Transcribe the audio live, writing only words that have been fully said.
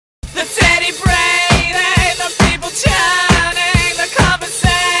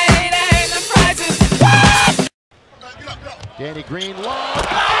Danny Green, long.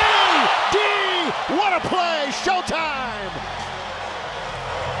 D! What a play! Showtime!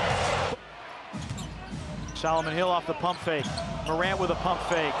 Solomon Hill off the pump fake. Morant with a pump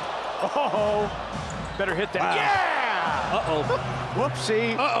fake. Oh, better hit that. Wow. Yeah! Uh-oh.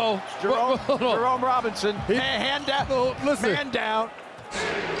 Whoopsie. Uh-oh. Jerome Robinson. Hand down. Oh, listen. Man down.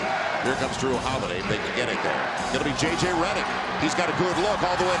 Here comes Drew Holiday. They can get it there. It'll be J.J. Redick. He's got a good look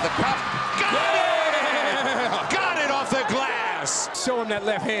all the way at the cup. Got it! Got it off the glass. Show him that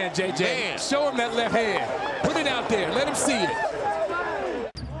left hand, J.J. Man. Show him that left hand. Put it out there. Let him see it.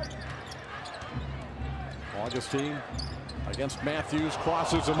 Augustine against Matthews,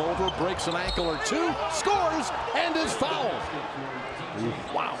 crosses him over, breaks an ankle or two, scores, and is fouled.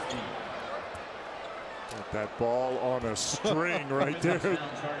 Wow. Got that ball on a string right there.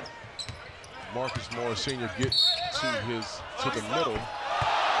 Marcus Morris Sr. gets to the middle.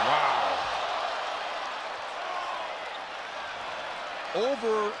 Wow.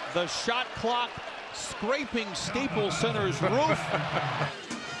 Over the shot clock, scraping Staples Center's roof.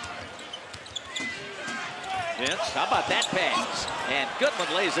 Vince, how about that pass? And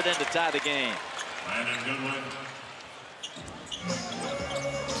Goodwin lays it in to tie the game. Landon Goodwin.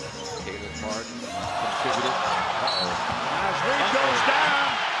 Caleb Martin contributed. As Reed goes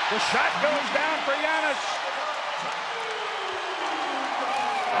down, the shot goes down for Giannis.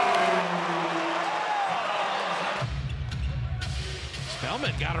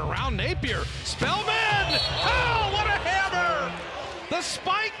 Spellman got around Napier. Spellman! Oh, what a hammer! The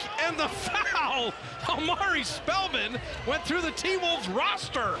spike and the foul. Omari Spellman went through the T-Wolves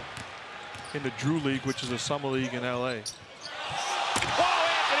roster. In the Drew League, which is a summer league in L.A. Oh,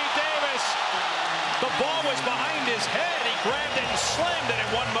 Anthony Davis! The ball was behind his head. He grabbed it and slammed it in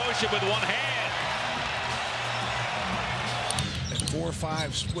one motion with one hand. That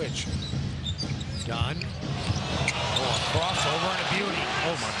 4-5 switch. Done. Oh, a crossover and a beauty.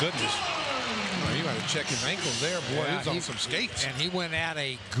 Oh, my goodness. Oh, he might have checked his ankles there, boy. Yeah, he was on some skates. And he went at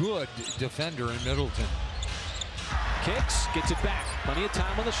a good defender in Middleton. Kicks, gets it back. Plenty of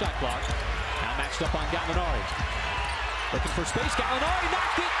time on the shot clock. Now matched up on Gallinari. Looking for space. Gallinari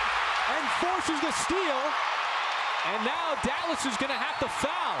knocked it and forces the steal. And now Dallas is going to have to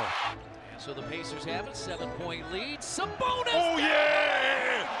foul. So the Pacers have a 7-point lead. Sabonis! Oh,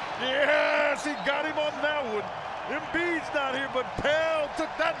 yeah! Yes, he got him on that one. Embiid's not here, but Pell took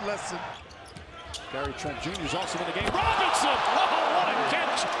that lesson. Gary Trent Jr. is also in the game. Robinson! Oh, what a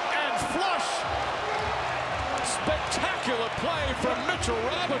catch and flush! Spectacular play from Mitchell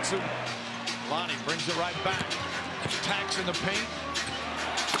Robinson. Lonnie brings it right back. Attacks in the paint.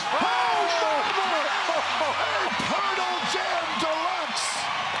 Oh, Pearl Jam Deluxe!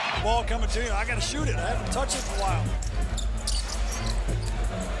 Ball coming to you. I got to shoot it. I haven't touched it in a while.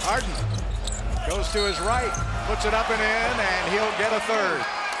 Harden goes to his right, puts it up and in, and he'll get a third.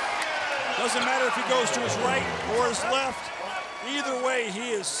 Doesn't matter if he goes to his right or his left. Either way, he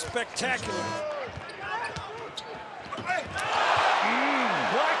is spectacular.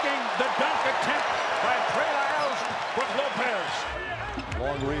 Blocking the dunk attempt by Trey Lyles with Lopez.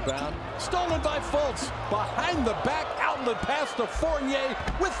 Long rebound, stolen by Fultz. Behind the back outlet pass to Fournier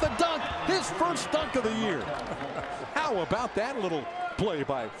with the dunk, his first dunk of the year. How about that little play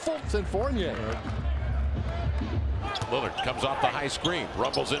by Fultz and Fournier? Lillard comes off the high screen,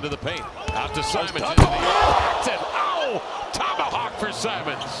 rumbles into the paint. Out to Simons. Into the air. Oh! Tomahawk for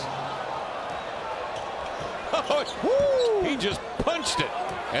Simons. Oh, he just punched it.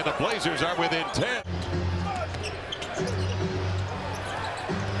 And the Blazers are within 10.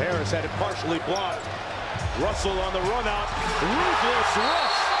 Harris had it partially blocked. Russell on the run out. Ruthless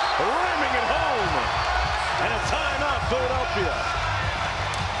Russ ramming it home. And a timeout, Philadelphia.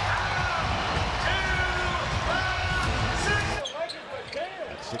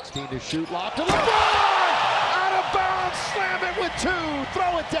 16 to shoot, locked to LeBron! Out of bounds, slam it with two,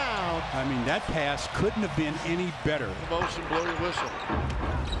 throw it down. I mean, that pass couldn't have been any better. Motion, blow your whistle.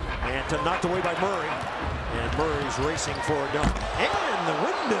 And knocked away by Murray. And Murray's racing for a dunk. And the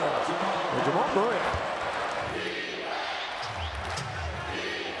windmill. And Jamal Murray.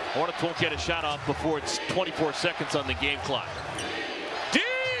 Hornets won't get a shot off before it's 24 seconds on the game clock. Deep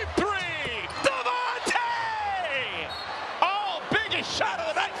three! Devontae! Oh, biggest shot of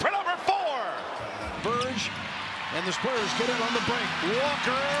the night for number 4. Burge, and the Spurs get it on the break.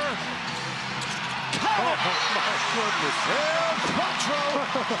 Walker. Oh, my goodness. El Potro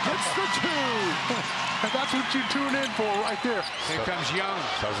gets the two. And that's what you tune in for right there. Here comes Young.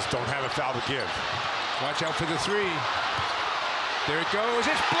 So just don't have a foul to give. Watch out for the three. There it goes.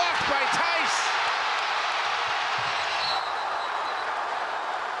 It's blocked by Tice.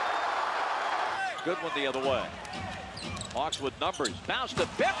 Good one the other way. Hawks with numbers. Bounce to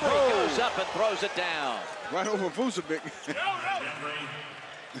Bembry. Goes up and throws it down. Right over Vucevic.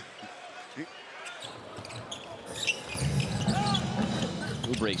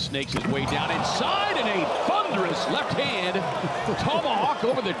 Oubre snakes his way down inside, and a thunderous left hand tomahawk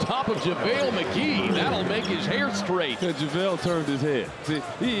over the top of JaVale McGee. That'll make his hair straight. And JaVale turned his head. See,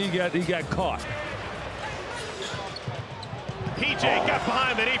 he got caught. PJ got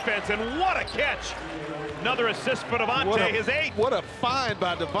behind the defense, and what a catch. Another assist for Devontae, his 8th. What a find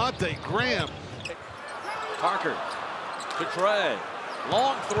by Devontae Graham. Parker to Trey.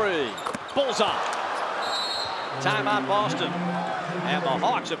 Long three. Bullseye. Timeout Boston. And the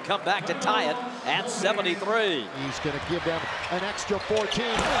Hawks have come back to tie it at 73. He's going to give them an extra 14.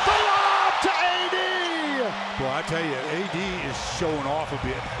 The lob to AD! Boy, I tell you, AD is showing off a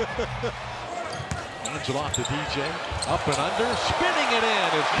bit. Angel off to DJ. Up and under. Spinning it in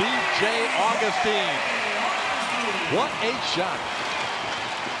is DJ Augustine. What a shot.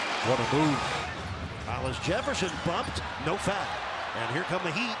 What a move. Hollis Jefferson bumped. No foul. And here come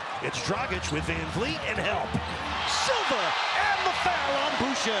the Heat. It's Dragic with Van Vliet and help. Silva and the foul on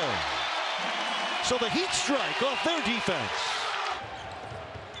Boucher. So the Heat strike off their defense.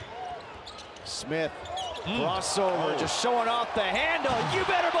 Smith, crossover, just showing off the handle. You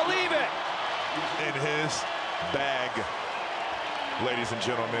better believe it. In his bag, ladies and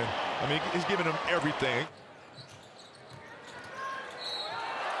gentlemen. I mean, he's giving them everything.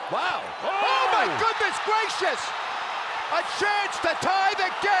 Wow. Oh my goodness gracious. A chance to tie the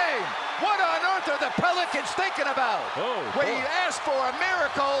game. What on earth are the Pelicans thinking about? We asked for a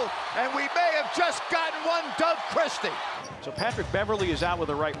miracle, and we may have just gotten one. Doug Christie. So Patrick Beverly is out with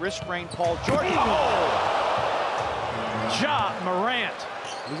a right wrist sprain. Paul George. Ja Morant.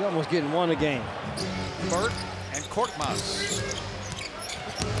 He's almost getting one a game. Burt and Korkmaz.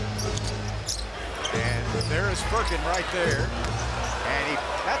 And there is Firkin right there. And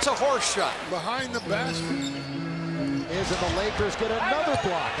that's a horse shot. Behind the basket. And the Lakers get another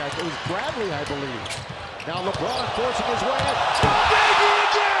block. It was Bradley, I believe. Now LeBron forcing his way in. Baby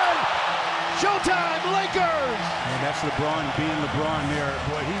again! Showtime, Lakers! And that's LeBron being LeBron there.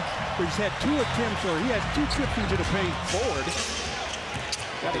 Boy, he's had 2 attempts, or he has 2 trips into the paint forward.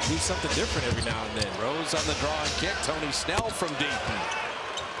 Got to do something different every now and then. Rose on the draw and kick. Tony Snell from deep.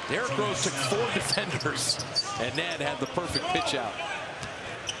 Derrick Rose took 4 defenders, and Ned had the perfect pitch out.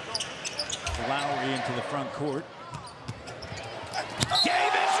 Lowry into the front court.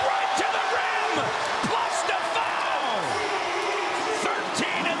 Davis right to the rim, plus the foul. 13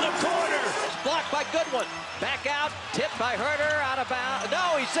 in the corner. Blocked by Goodwin. Back out, tipped by Herter, out of bounds.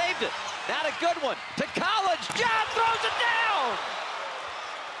 No, he saved it. Not a good one. To College. John throws it down.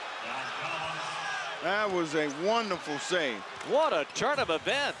 That was a wonderful save. What a turn of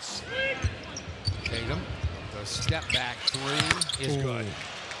events. Tatum, the step back 3 is good.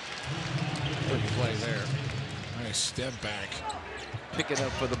 Good play there. Nice step back. Picking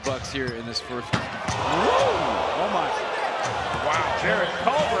up for the Bucks here in this first. Oh my. Wow. Jared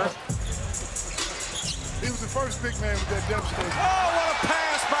Culver. He was the first big man with that devastating. Oh, what a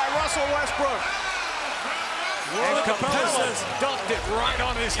pass by Russell Westbrook. And Capella dunked it right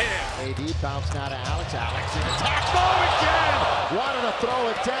on his head. AD bounced out of Alex. Alex in attack mode again. Wanted to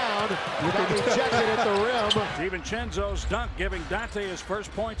throw it down. Got rejected at the rim. DiVincenzo's dunk giving Dante his first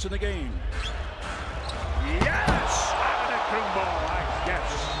points in the game. Yes! Antetokounmpo, I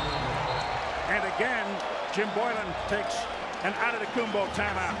guess. And again, Jim Boylan takes an Antetokounmpo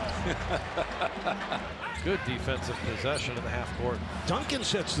timeout. Good defensive possession in the half court. Duncan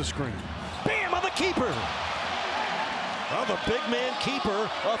sets the screen. Bam on the keeper. Well, the big man keeper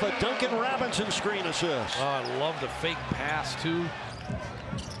off a Duncan Robinson screen assist. Oh, I love the fake pass, too.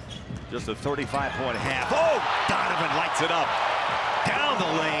 Just a 35-point half. Oh, Donovan lights it up. Down the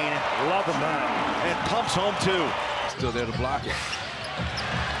lane. Love him that. And pumps home, too. Still there to block it.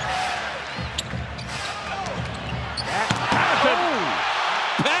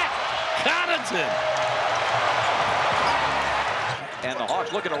 Pat Connaughton. And the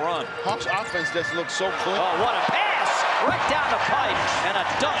Hawks looking to run. Hawks offense just looks so clean. Oh, what a pass! Right down the pipe. And a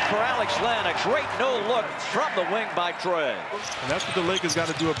dunk for Alex Len. A great no look from the wing by Trey. And that's what the Lakers got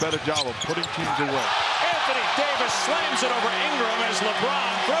to do a better job of, putting teams away. Anthony Davis slams it over Ingram as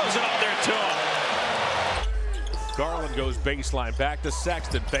LeBron throws it up there to him. Garland goes baseline, back to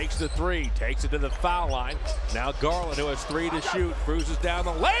Sexton, fakes the 3, takes it to the foul line. Now Garland, who has 3 to shoot, cruises down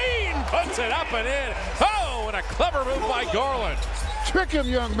the lane, puts it up and in. Oh, and a clever move by Garland. Trick him,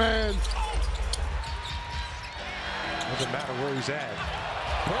 young man. Doesn't matter where he's at.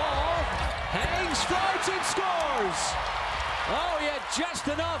 Ball hangs, strikes, and scores. Oh, yeah, just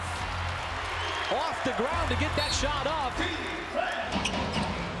enough. off the ground to get that shot up.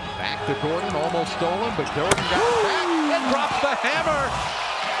 Back to Gordon, almost stolen, but Gordon got it back and drops the hammer.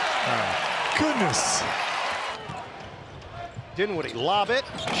 Goodness. Dinwiddie lob it.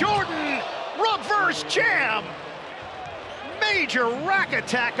 Jordan, reverse jam. Major rack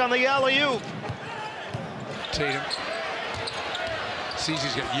attack on the alley-oop. Tatum sees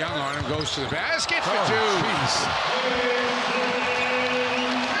he's got Young on him, goes to the basket for two.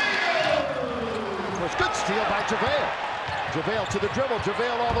 Was good steal by JaVale. JaVale to the dribble.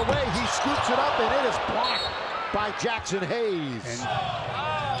 JaVale all the way. He scoops it up, and it is blocked by Jackson Hayes.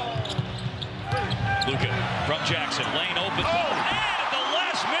 Luka from Jackson, lane open. Oh, and at the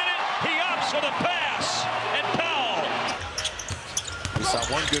last minute, he opts for the pass. And Powell. We saw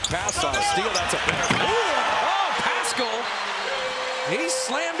one good pass on a steal. That's a better pass. Oh, Pascal. He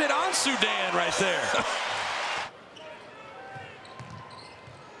slammed it on Sudan right there.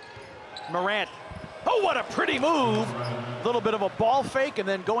 Morant. Oh, what a pretty move. A little bit of a ball fake and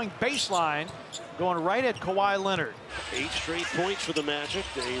then going baseline, going right at Kawhi Leonard. 8 straight points for the Magic.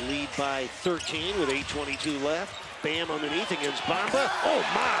 They lead by 13 with 8:22 left. Bam underneath against Bamba. Oh,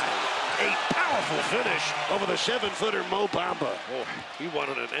 my. A powerful finish over the 7-footer Mo Bamba. Oh, he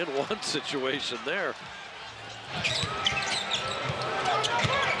wanted an N1 situation there.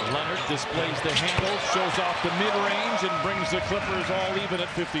 Leonard displays the handle, shows off the mid-range, and brings the Clippers all even at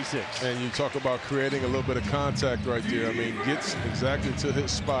 56. And you talk about creating a little bit of contact right there. I mean, gets exactly to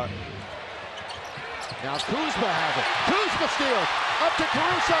his spot. Now Kuzma has it. Kuzma steals. Up to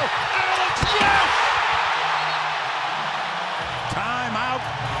Caruso. Alex, yes! Timeout,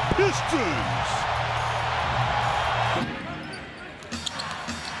 Pistons.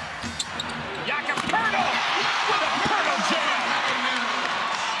 Yakapurno with a Purno jam.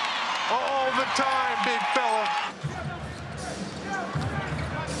 All the time, big fella.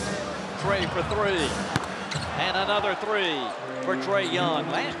 Trey for three. And another three for Trae Young.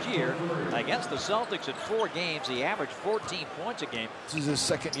 Last year, against the Celtics in 4 games, he averaged 14 points a game. This is his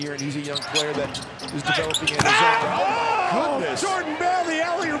second year, and he's a young player that is developing in his own. Oh, goodness. Jordan Bell, the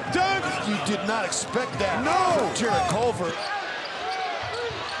alley-oop dunk. You did not expect that. No. From Jarrett Culver.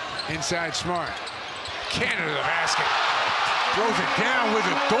 Inside Smart. Cannon to the basket. Throws it down with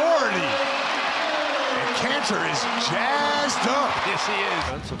authority. And Cantor is jazzed up. Yes, he is.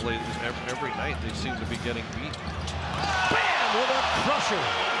 Defensively, every night they seem to be getting beat. Bam with a crusher.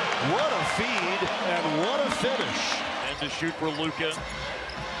 What a feed and what a finish. And to shoot for Luka.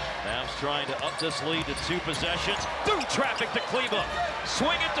 Mavs trying to up this lead to 2 possessions. Through traffic to Kleba.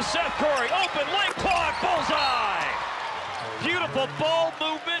 Swing it to Seth Curry. Open lane clock. Bullseye. Beautiful ball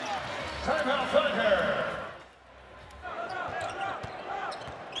movement. Timeout Payeer.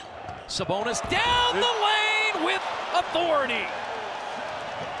 Sabonis down the lane with authority.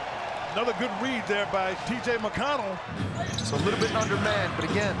 Another good read there by T.J. McConnell. It's a little bit undermanned, but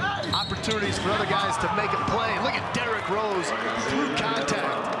again, opportunities for other guys to make a play. Look at Derrick Rose through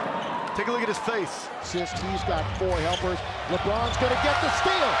contact. Take a look at his face. Assist, he's got 4 helpers. LeBron's going to get the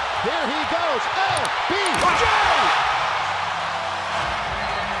steal. Here he goes. LBJ!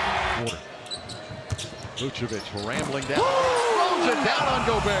 Vucevic rambling down. Throws it down on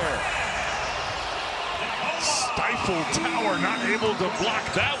Gobert. Stifle Tower not able to block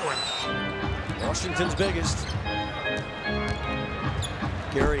that one. Washington's biggest.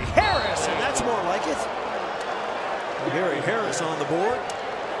 Gary Harris, and that's more like it. Gary Harris on the board.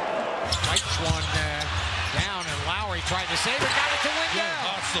 Strikes one down, and Lowry tried to save it, got it to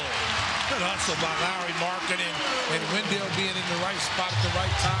Wendell. Good hustle by Lowry, marking and Wendell being in the right spot at the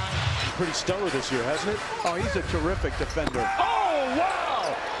right time. Pretty stellar this year, hasn't it? Oh, he's a terrific defender. Oh,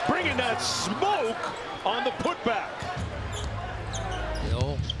 wow! Bringing that smoke on the putback.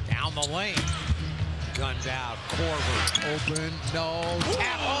 Hill down the lane. Gunned out. Korver open. No.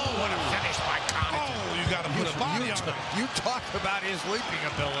 Tap. Oh, what a finish by Connaughton. Oh, you got to put a body on him. You talk about his leaping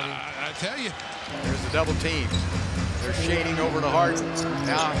ability. I tell you. There's the double team. They're shading over to Harden.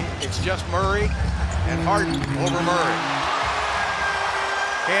 Now it's just Murray and Harden over Murray.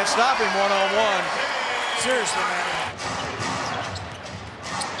 Can't stop him one-on-one. Seriously, man.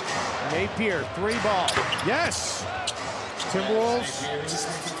 Payeer, 3 ball. Yes. Timberwolves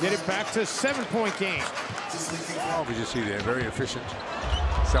get it back to 7-point game. Oh, we just see that very efficient.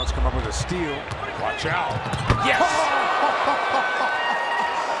 Celtics come up with a steal. Watch out. Yes.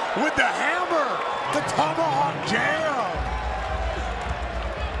 With the hammer, the tomahawk jam.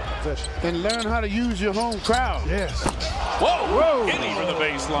 And learn how to use your home crowd. Yes. Whoa! Kenny for the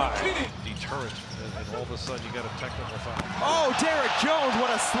baseline. Deterrent, and all of a sudden you got a technical foul. Oh, Derrick Jones,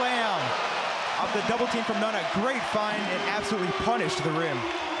 what a slam. Off the double team from Nunn, a great find and absolutely punished the rim.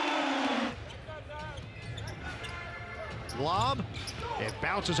 lob. It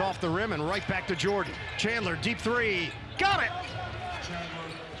bounces off the rim and right back to Jordan. Chandler, deep three. Got it!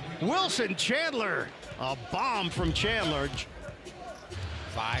 Wilson Chandler. A bomb from Chandler.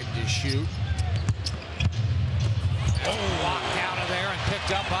 5 to shoot. Oh, walked out of there and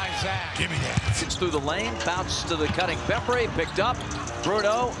picked up by Zach. Give me that. It's through the lane, bounce to the cutting Bembry, picked up.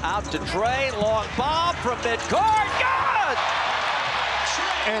 Bruno out to Trey, long bomb from midcourt, good!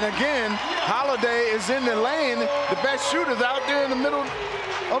 And again, Holiday is in the lane. The best shooter's out there in the middle